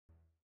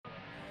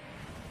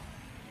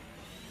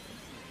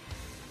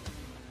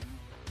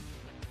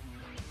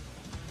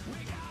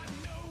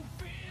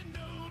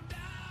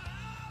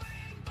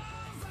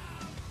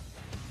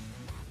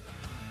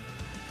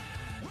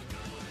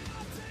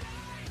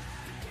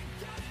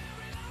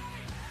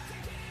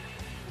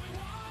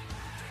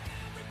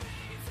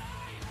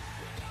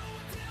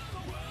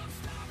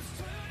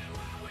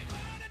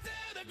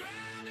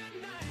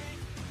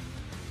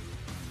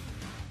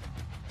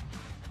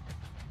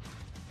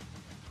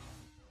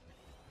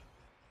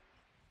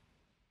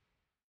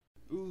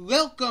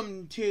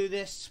Welcome to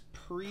this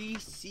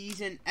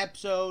preseason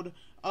episode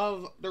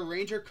of the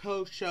Ranger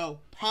Co. Show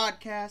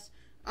podcast.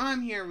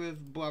 I'm here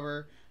with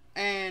Blubber,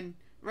 and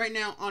right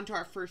now onto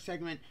our first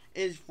segment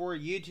is for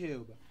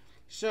YouTube.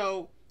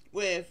 So,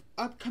 with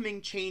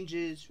upcoming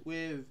changes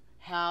with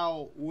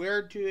how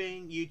we're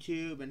doing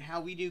YouTube and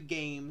how we do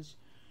games,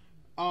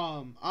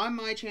 on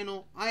my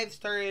channel, I've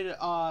started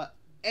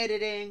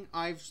editing.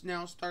 I've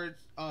now started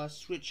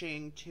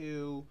switching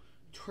to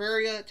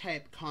Terraria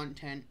type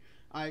content.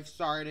 I've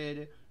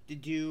started to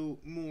do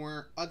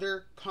more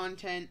other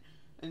content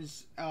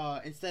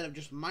instead of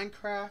just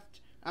Minecraft.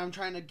 I'm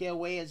trying to get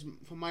away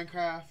from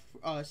Minecraft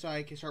so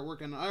I can start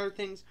working on other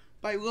things,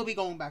 but I will be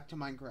going back to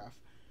Minecraft.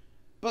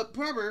 But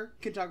Blubber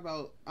can talk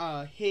about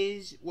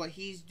what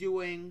he's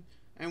doing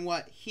and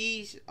what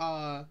he's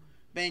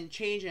been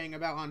changing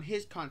about on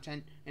his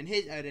content and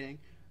his editing,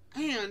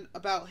 and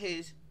about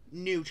his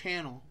new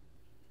channel.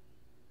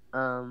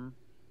 Well,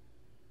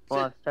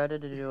 I've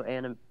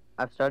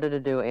started to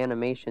do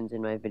animations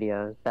in my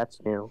videos. That's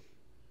new.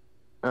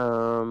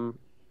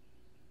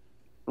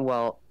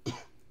 Well,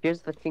 Tears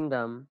of the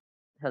Kingdom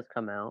has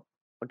come out,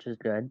 which is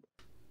good,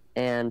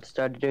 and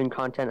started doing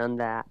content on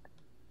that.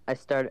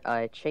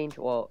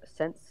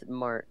 Since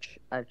March,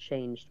 I've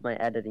changed my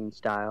editing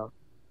style.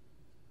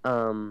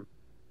 I've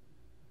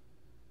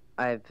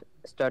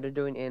started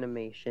doing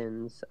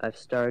animations. I've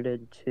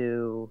started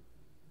to,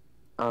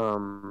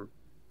 I've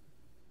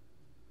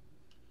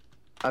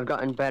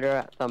gotten better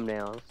at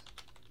thumbnails.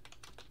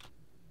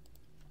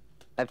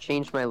 I've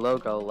changed my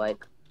logo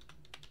like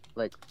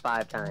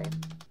 5 times.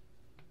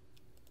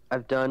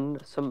 I've done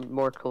some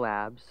more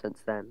collabs since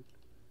then.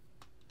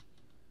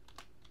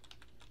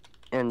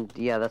 And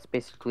yeah, that's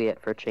basically it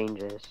for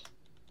changes.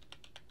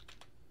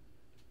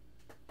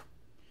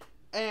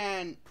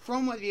 And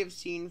from what you've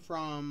seen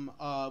from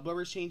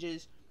Blubber's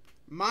changes,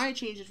 my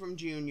changes from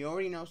June, you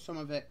already know some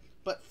of it,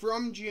 but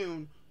from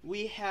June,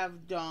 we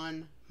have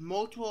done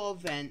multiple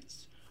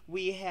events.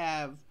 We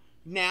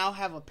now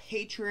have a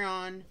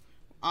Patreon.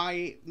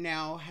 I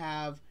now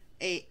have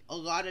a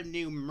lot of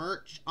new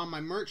merch on my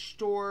merch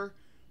store.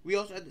 We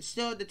also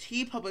still have the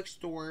TeePublic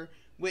store,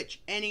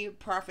 which any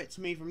profits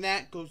made from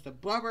that goes to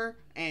Blubber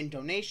and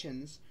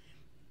donations.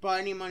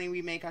 But any money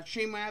we make on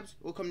Streamlabs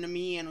will come to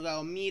me and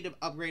allow me to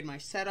upgrade my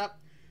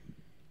setup.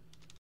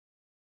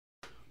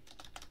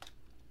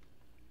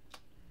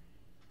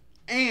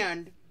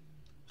 And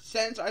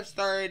since I've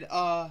started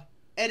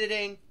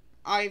editing,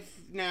 I've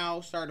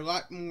now started a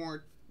lot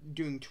more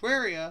doing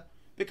Terraria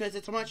because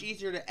it's much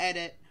easier to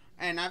edit,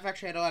 and I've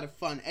actually had a lot of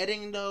fun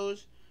editing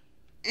those.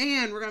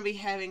 And we're going to be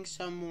having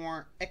some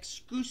more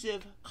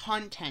exclusive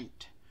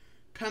content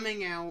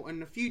coming out in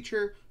the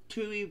future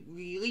to be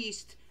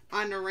released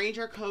on the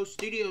Ranger Co.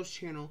 Studios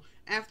channel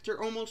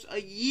after almost a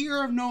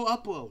year of no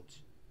uploads.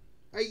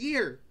 A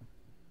year.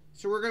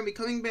 So we're going to be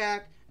coming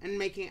back and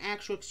making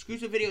actual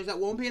exclusive videos that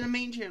won't be on the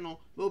main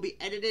channel, but will be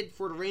edited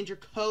for the Ranger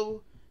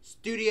Co.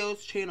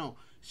 Studios channel.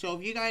 So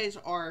if you guys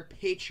are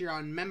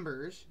Patreon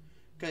members,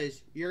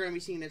 because you're going to be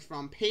seeing this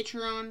from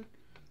Patreon,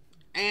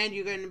 and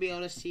you're going to be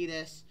able to see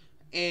this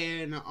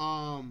in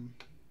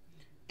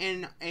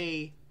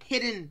a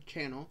hidden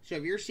channel. So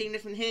if you're seeing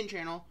this from the hidden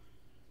channel,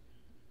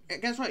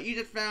 guess what? You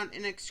just found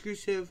an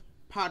exclusive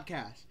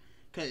podcast.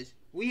 Because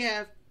we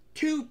have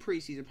 2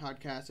 preseason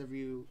podcasts, if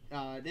you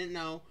didn't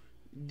know.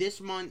 This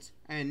month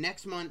and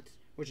next month,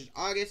 which is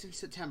August and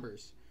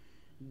September's.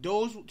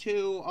 These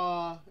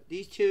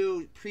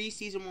 2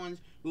 preseason ones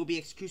will be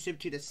exclusive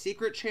to the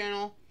secret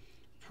channel,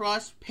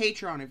 plus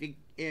Patreon.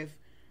 If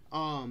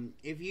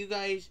you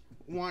guys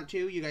want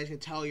to, you guys can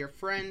tell your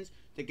friends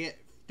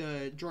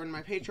to join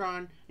my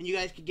Patreon, and you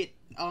guys could get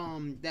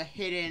the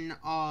hidden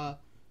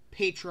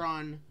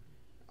Patreon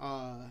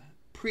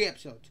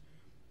pre-episodes.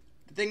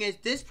 The thing is,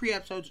 this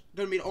pre-episode's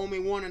gonna be the only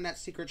one on that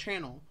secret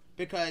channel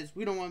because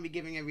we don't want to be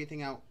giving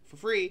everything out for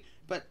free.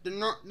 But the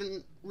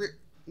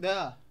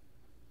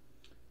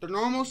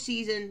normal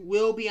season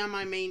will be on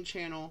my main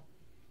channel,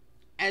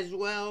 as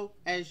well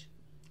as,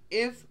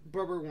 if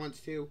Blubber wants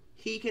to,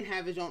 he can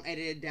have his own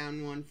edited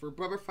down one for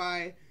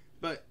Blubberfy,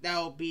 but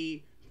that'll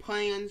be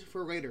plans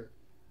for later.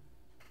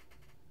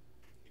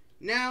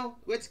 Now,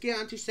 let's get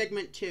on to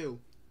segment 2.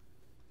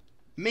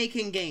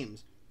 Making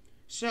games.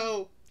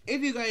 So,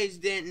 if you guys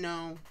didn't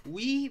know,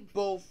 we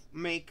both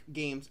make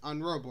games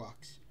on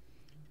Roblox.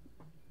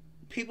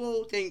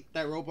 People think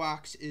that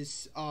Roblox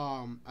is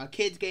a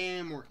kid's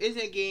game or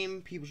isn't a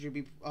game people should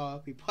be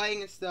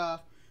playing and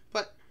stuff,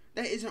 but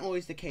that isn't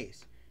always the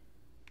case.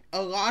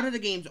 A lot of the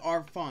games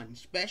are fun,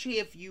 especially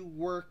if you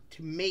work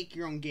to make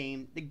your own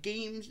game. The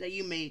games that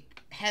you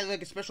make have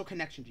like a special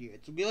connection to you.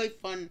 It's really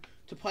fun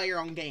to play your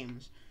own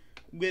games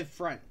with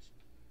friends.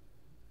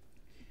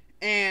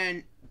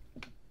 And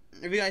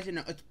if you guys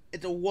didn't know,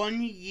 it's a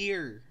 1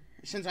 year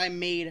since I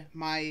made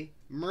my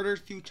Murder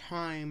Through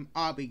Time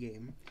obby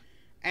game.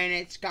 And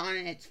it's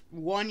gotten its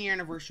 1 year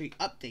anniversary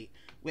update,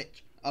 with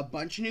a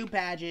bunch of new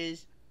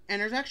badges.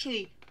 And there's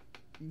actually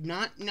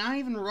not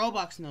even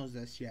Roblox knows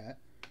this yet,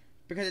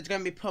 because it's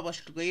going to be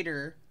published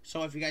later.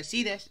 So if you guys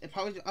see this, it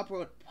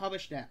probably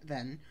published that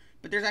then.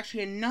 But there's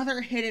actually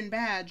another hidden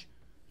badge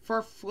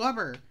for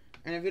Flubber.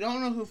 And if you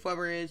don't know who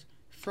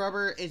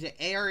Flubber is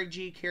an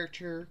ARG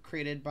character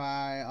created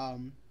by,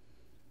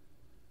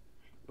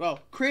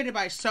 created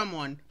by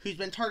someone who's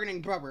been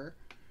targeting Blubber.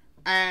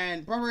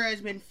 And Blubber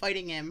has been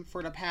fighting him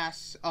for the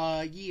past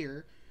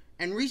year.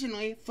 And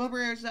recently,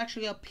 Flubber has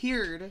actually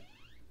appeared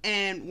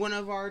in one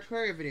of our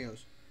tutorial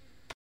videos.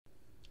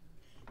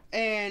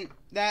 And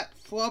that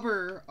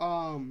Flubber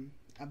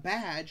a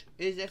badge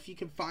is if you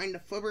can find the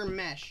Flubber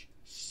mesh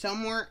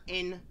somewhere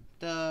in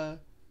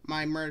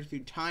my Murder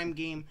Through Time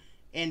game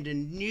in the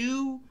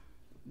new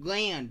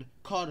land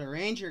called the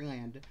Ranger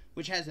Land,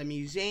 which has a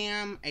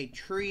museum, a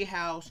tree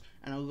house,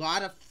 and a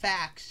lot of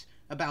facts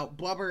about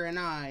Blubber and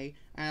I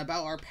and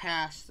about our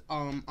past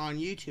on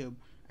YouTube.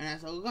 And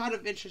has a lot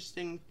of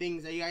interesting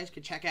things that you guys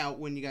could check out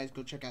when you guys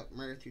go check out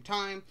Murder Through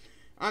Time.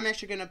 I'm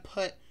actually going to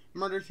put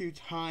Murder Through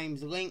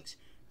Time's links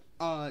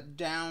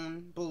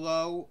down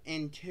below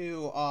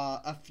into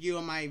a few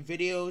of my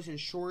videos and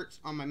shorts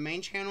on my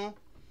main channel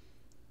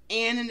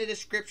and in the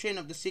description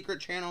of the secret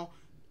channel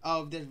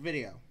of this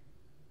video.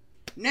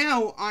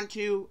 Now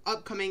onto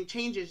upcoming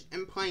changes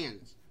and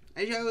plans.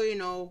 As you already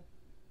know,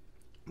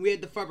 we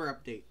had the Flubber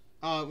update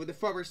with the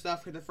Flubber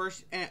stuff for the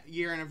first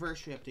year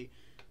anniversary update.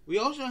 We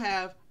also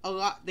have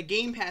the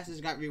Game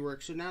Passes got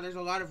reworked, so now there's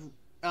a lot of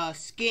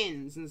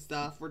skins and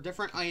stuff for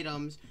different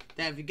items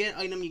that if you get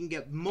an item, you can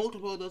get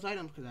multiple of those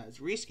items because that is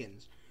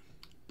reskins.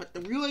 But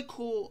the really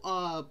cool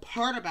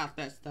part about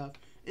that stuff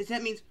is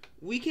that means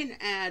we can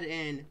add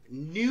in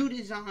new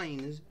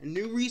designs and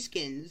new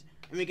reskins,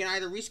 and we can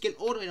either reskin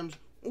old items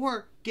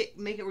or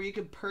make it where you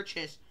can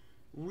purchase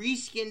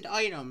reskinned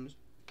items,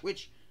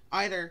 which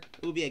either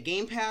it will be a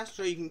Game Pass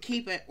so you can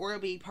keep it, or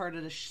it'll be part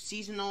of the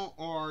seasonal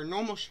or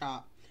normal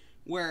shop,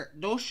 where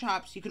those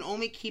shops you can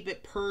only keep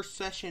it per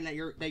session that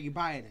you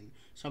buy it in.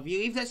 So if you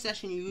leave that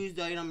session, you use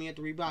the item, you have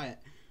to rebuy it.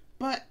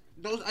 But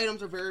those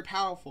items are very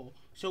powerful,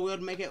 so we'll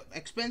make it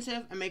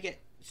expensive and make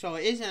it so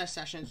it is in a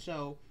session.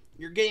 So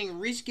you're getting a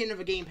reskin of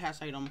a Game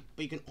Pass item,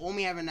 but you can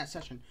only have it in that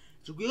session.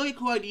 It's a really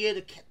cool idea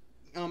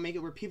to make it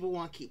where people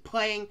want to keep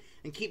playing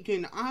and keep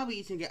doing the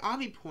obbies and get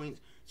obby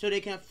points so they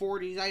can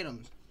afford these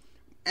items.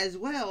 As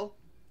well,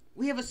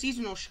 we have a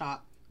seasonal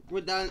shop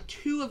with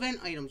 2 event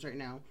items right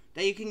now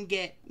that you can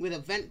get with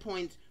event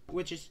points,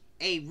 which is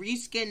a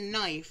reskin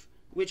knife,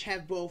 which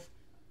have both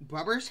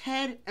Blubber's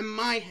head and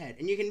my head,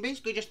 and you can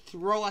basically just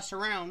throw us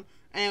around,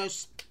 and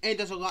it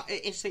does a lot.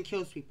 It instant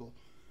kills people.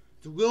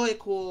 It's a really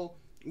cool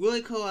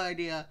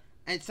idea,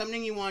 and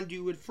something you want to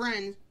do with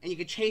friends, and you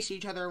can chase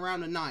each other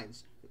around with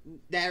knives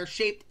that are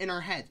shaped in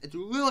our heads. It's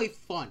really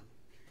fun.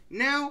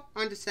 Now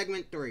on to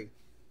segment 3.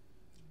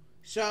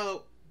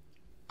 So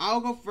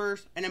I'll go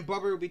first, and then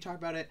Blubber will be talking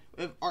about it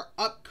with our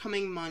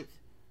upcoming month.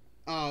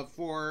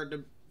 For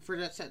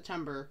that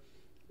September,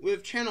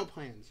 with channel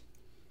plans.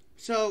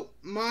 So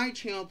my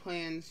channel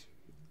plans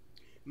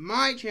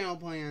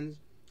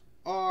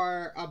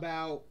are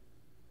about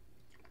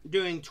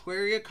doing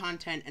Terraria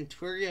content and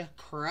Terraria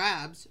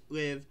crabs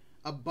with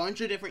a bunch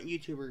of different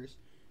YouTubers,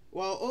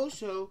 while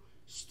also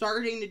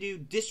starting to do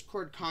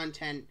Discord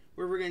content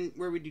where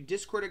we do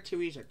Discord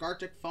activities like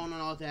Gartic Phone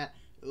and all that,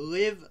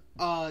 live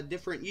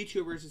different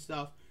YouTubers and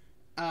stuff,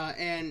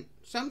 and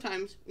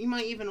sometimes we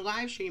might even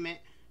live stream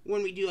it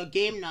when we do a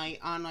game night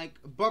on like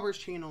Blubber's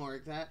channel or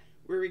like that,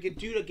 where we could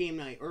do the game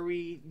night, or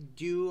we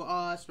do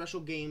special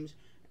games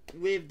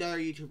with the other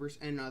YouTubers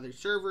and other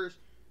servers.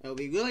 It'll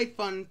be a really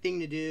fun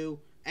thing to do,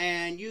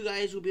 and you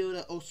guys will be able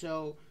to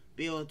also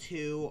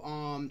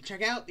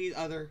check out these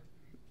other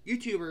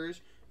YouTubers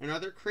and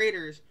other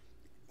creators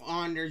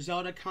on their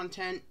Zelda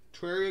content,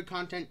 Terraria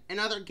content, and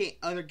other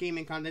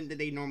gaming content that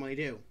they normally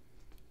do.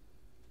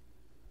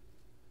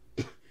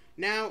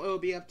 Now it'll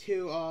be up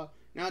to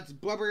now it's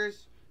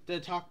Blubber's to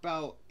talk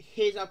about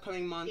his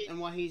upcoming month and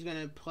what he's going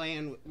to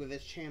plan with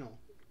his channel.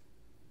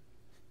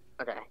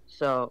 Okay,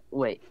 so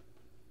wait,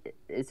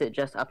 is it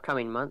just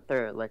upcoming month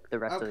or like the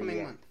rest of the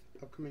year?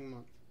 Upcoming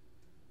month.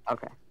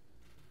 Okay,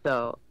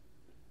 so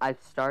I've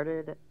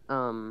started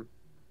for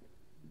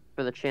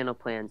the channel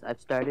plans. I've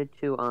started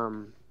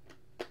to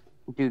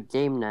do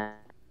game night,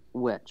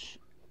 which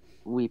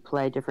we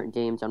play different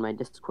games on my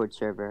Discord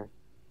server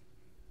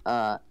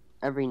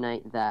every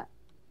night that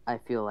I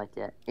feel like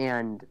it,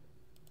 and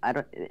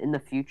in the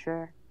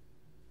future,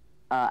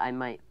 I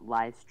might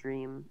live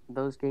stream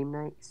those game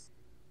nights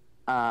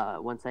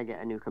once I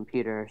get a new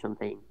computer or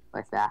something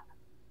like that.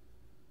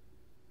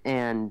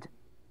 And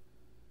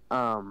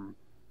I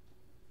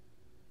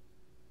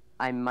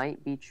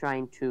might be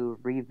trying to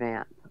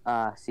revamp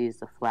Seize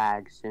the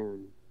Flag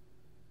soon.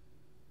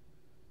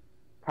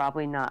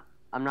 Probably not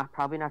going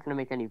to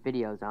make any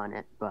videos on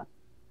it, but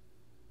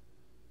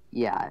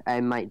yeah, I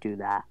might do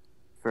that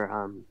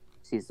for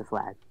Seize the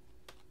Flag.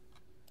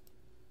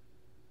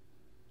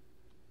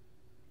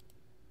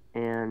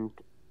 And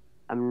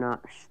I'm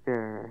not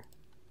sure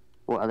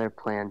what other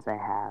plans I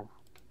have.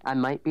 I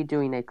might be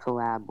doing a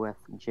collab with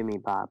Jimmy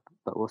Bob,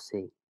 but we'll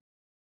see.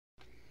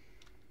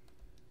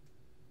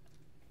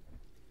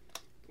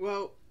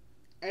 Well,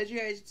 as you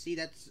guys see,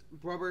 that's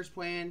Rubber's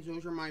plans.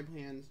 Those are my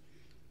plans.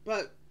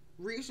 But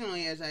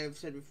recently, as I've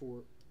said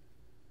before,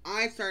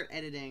 I start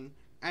editing,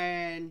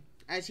 and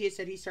as he has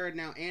said, he started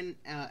now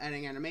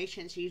editing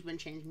animations. He's been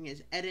changing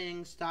his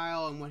editing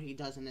style and what he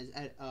does in his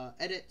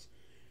edits.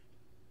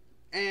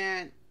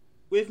 And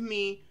with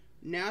me,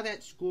 now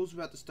that school's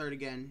about to start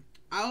again,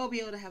 I will be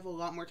able to have a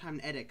lot more time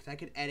to edit, because I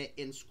could edit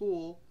in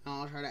school, and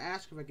I'll try to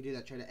ask if I could do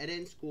that, try to edit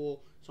in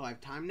school, so I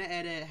have time to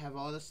edit, have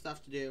all this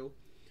stuff to do.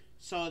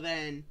 So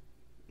then,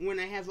 when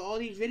I have all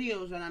these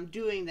videos that I'm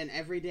doing, then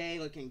every day,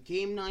 like in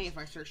game night, if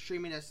I start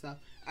streaming that stuff,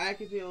 I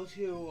could be able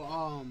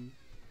to,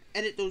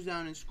 edit those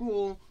down in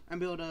school, and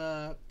be able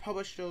to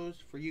publish those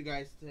for you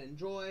guys to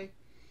enjoy,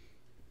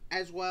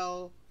 as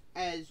well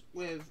as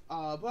with,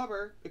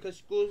 Blubber, because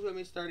school's going to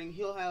be starting,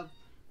 he'll have,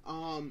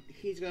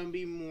 he's going to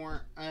be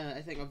more,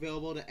 I think,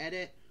 available to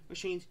edit,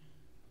 which means,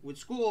 with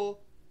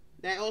school,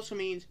 that also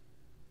means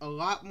a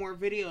lot more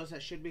videos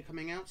that should be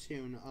coming out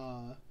soon.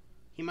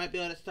 He might be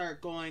able to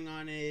start going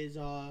on his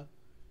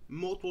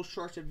multiple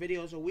shorts of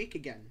videos a week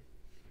again.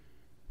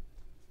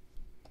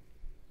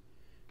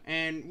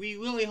 And we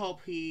really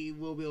hope he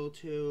will be able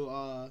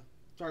to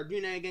start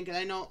doing that again, because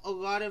I know a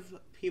lot of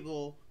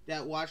people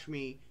that watch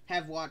me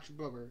have watched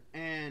Blubber,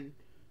 and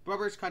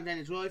Blubber's content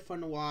is really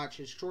fun to watch.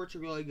 His shorts are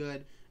really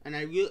good, and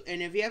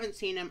and if you haven't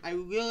seen him, I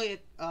really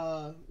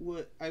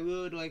would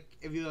like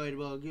if you would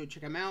go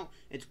check him out.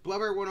 It's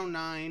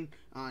Blubber109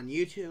 on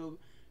YouTube.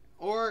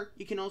 Or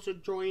you can also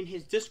join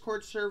his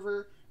Discord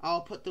server.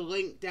 I'll put the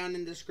link down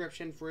in the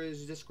description for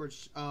his Discord,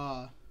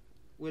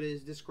 with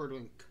his Discord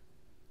link.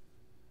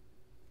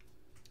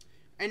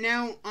 And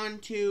now on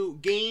to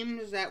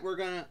games that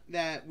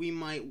we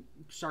might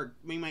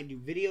do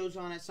videos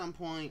on at some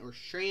point, or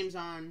streams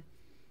on.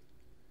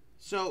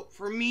 So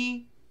for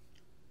me,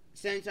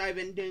 since I've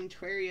been doing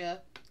Terraria,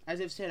 as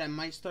I've said, I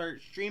might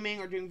start streaming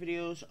or doing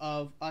videos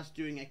of us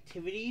doing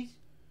activities.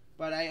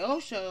 But I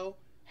also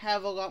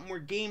have a lot more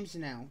games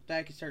now that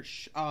I can start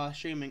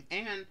streaming,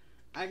 and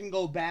I can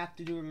go back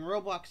to doing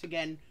Roblox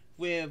again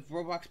with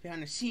Roblox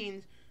behind the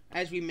scenes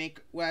as I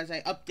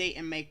update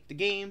and make the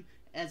game,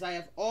 as I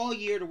have all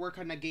year to work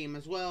on that game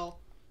as well.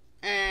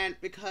 And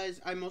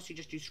because I mostly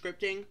just do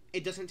scripting,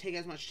 it doesn't take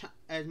as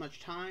much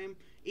time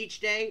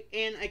each day,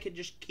 and I could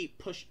just keep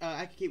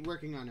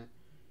working on it.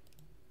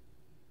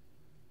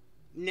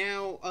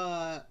 Now,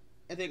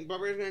 I think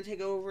Blubber is going to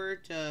take over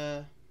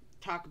to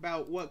talk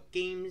about what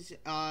games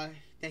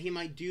that he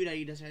might do that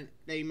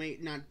he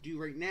might not do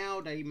right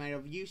now, that he might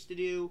have used to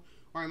do,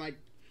 or he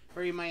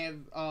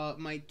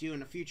might do in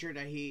the future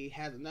that he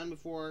hasn't done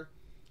before.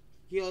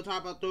 He'll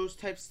talk about those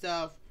types of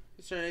stuff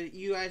so that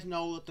you guys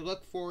know what to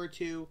look forward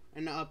to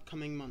in the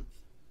upcoming month.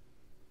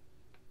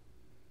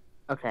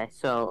 Okay,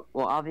 so,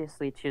 well,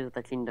 obviously Tears of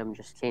the Kingdom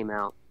just came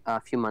out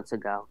a few months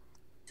ago,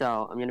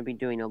 so I'm going to be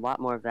doing a lot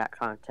more of that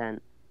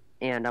content,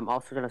 and I'm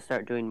also going to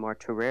start doing more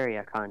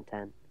Terraria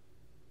content,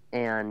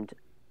 and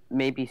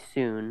maybe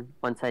soon,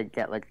 once I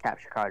get, like,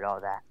 capture card, all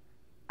that,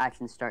 I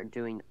can start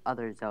doing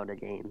other Zelda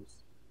games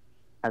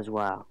as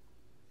well.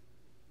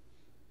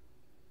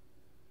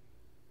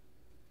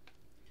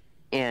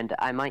 And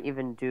I might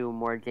even do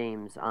more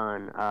games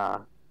on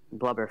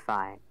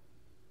Blubberfi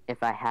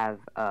if I have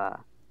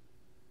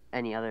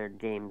any other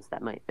games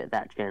that might fit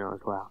that channel as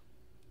well.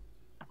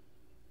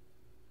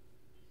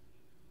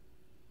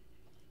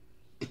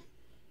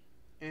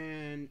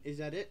 And is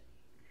that it?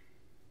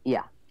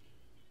 Yeah.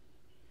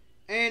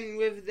 And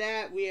with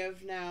that, we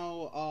have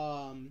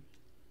now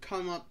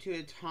come up to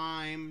a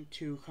time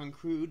to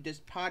conclude this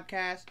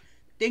podcast.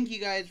 Thank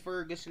you guys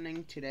for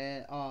listening to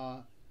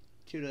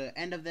the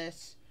end of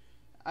this.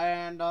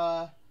 And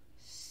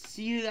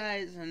see you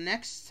guys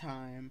next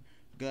time.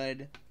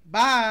 Goodbye.